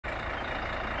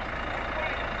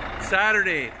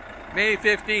Saturday, May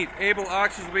 15th, Able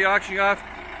Auctions will be auctioning off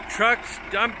trucks,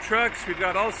 dump trucks. We've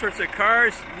got all sorts of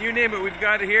cars. You name it, we've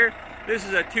got it here. This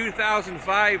is a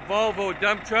 2005 Volvo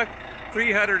dump truck,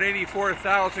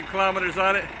 384,000 kilometers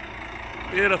on it.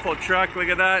 Beautiful truck, look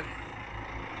at that.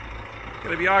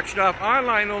 Going to be auctioned off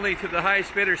online only to the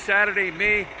highest bidder Saturday,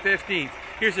 May 15th.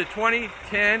 Here's a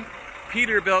 2010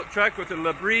 Peterbilt truck with a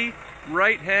Labrie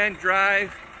right-hand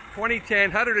drive, 2010,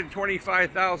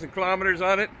 125,000 kilometers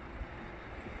on it.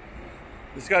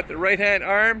 It's got the right-hand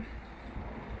arm.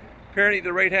 Apparently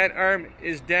the right-hand arm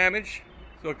is damaged,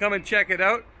 so come and check it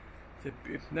out.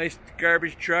 It's a nice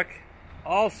garbage truck.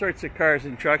 All sorts of cars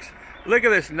and trucks. Look at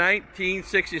this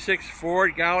 1966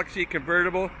 Ford Galaxy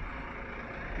convertible.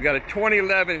 We got a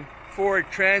 2011 Ford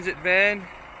Transit van.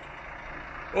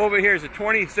 Over here is a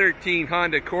 2013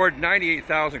 Honda Accord,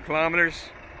 98,000 kilometers.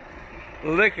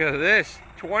 Look at this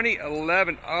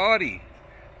 2011 Audi,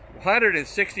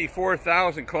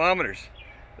 164,000 kilometers.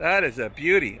 That is a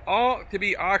beauty. All to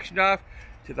be auctioned off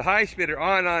to the highest bidder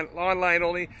online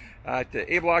only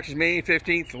to Able Auctions May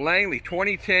 15th. Langley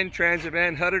 2010 Transit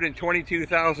van,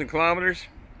 122,000 kilometers.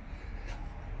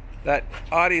 That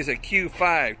Audi is a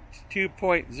Q5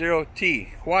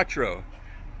 2.0T Quattro.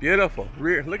 Beautiful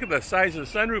rear. Look at the size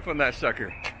of the sunroof on that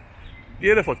sucker.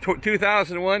 Beautiful.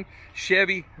 2001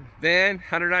 Chevy van,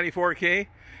 194K.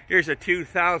 Here's a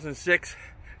 2006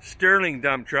 Sterling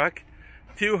dump truck,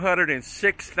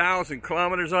 206,000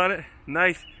 kilometers on it.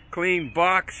 Nice clean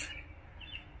box.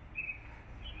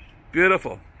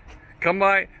 Beautiful. Come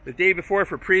by the day before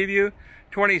for preview.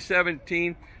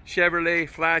 2017 Chevrolet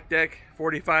flat deck,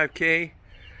 45K.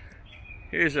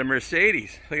 Here's a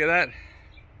Mercedes. Look at that.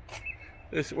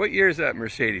 What year is that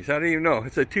Mercedes? I don't even know.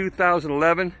 It's a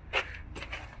 2011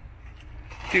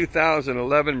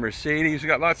 Mercedes. We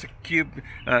got lots of cute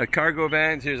cargo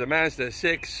vans. Here's a Mazda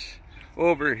 6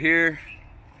 over here.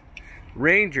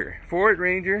 Ranger, Ford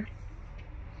Ranger,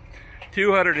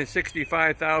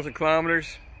 265,000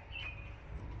 kilometers.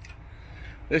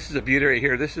 This is a beauty right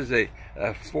here. This is a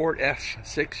Ford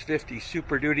F650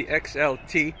 Super Duty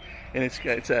XLT, and it's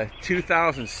a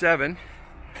 2007,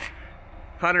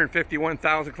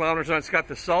 151,000 kilometers on it. It's got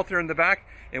the Salter in the back,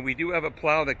 and we do have a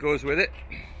plow that goes with it.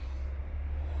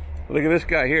 Look at this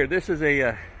guy here. This is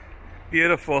a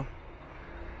beautiful,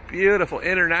 beautiful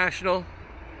International,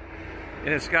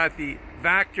 and it's got the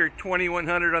Vactor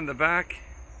 2100 on the back.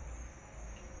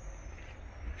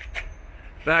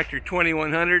 Vactor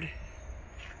 2100.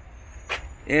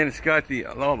 And it's got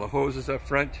all the hoses up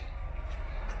front.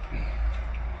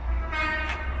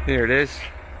 There it is.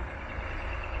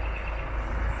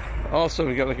 Also,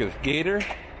 we got, look at this Gator.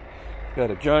 Got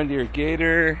a John Deere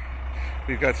Gator.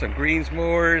 We've got some greens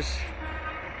mowers.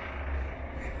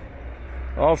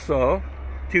 Also,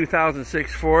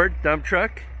 2006 Ford dump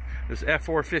truck. This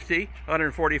F450,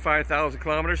 145,000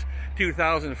 kilometers.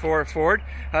 2004 Ford,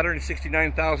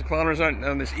 169,000 kilometers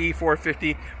on this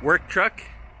E450 work truck.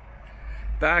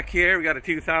 Back here, we got a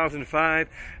 2005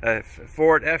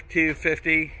 Ford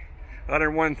F250,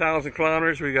 101,000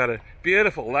 kilometers. We got a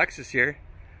beautiful Lexus here,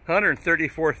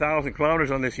 134,000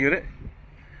 kilometers on this unit.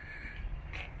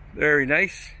 Very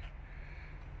nice.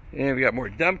 And we got more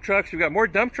dump trucks. We got more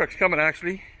dump trucks coming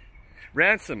actually.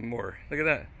 Ransom more. Look at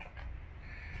that.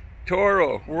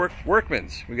 Toro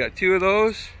Workmans. We got two of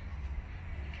those.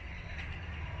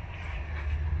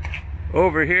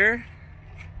 Over here,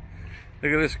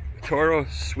 look at this Toro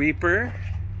sweeper.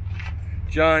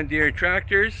 John Deere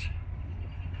tractors.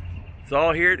 It's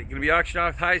all here. It's going to be auctioned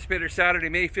off. Highest bidder Saturday,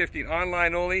 May 15th.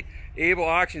 Online only. Able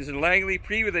Auctions in Langley.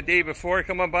 Preview the day before.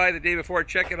 Come on by the day before.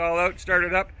 Check it all out. Start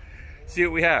it up. See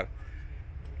what we have.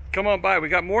 Come on by. We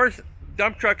got more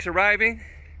dump trucks arriving.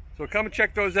 So come and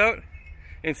check those out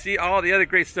and see all the other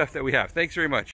great stuff that we have. Thanks very much.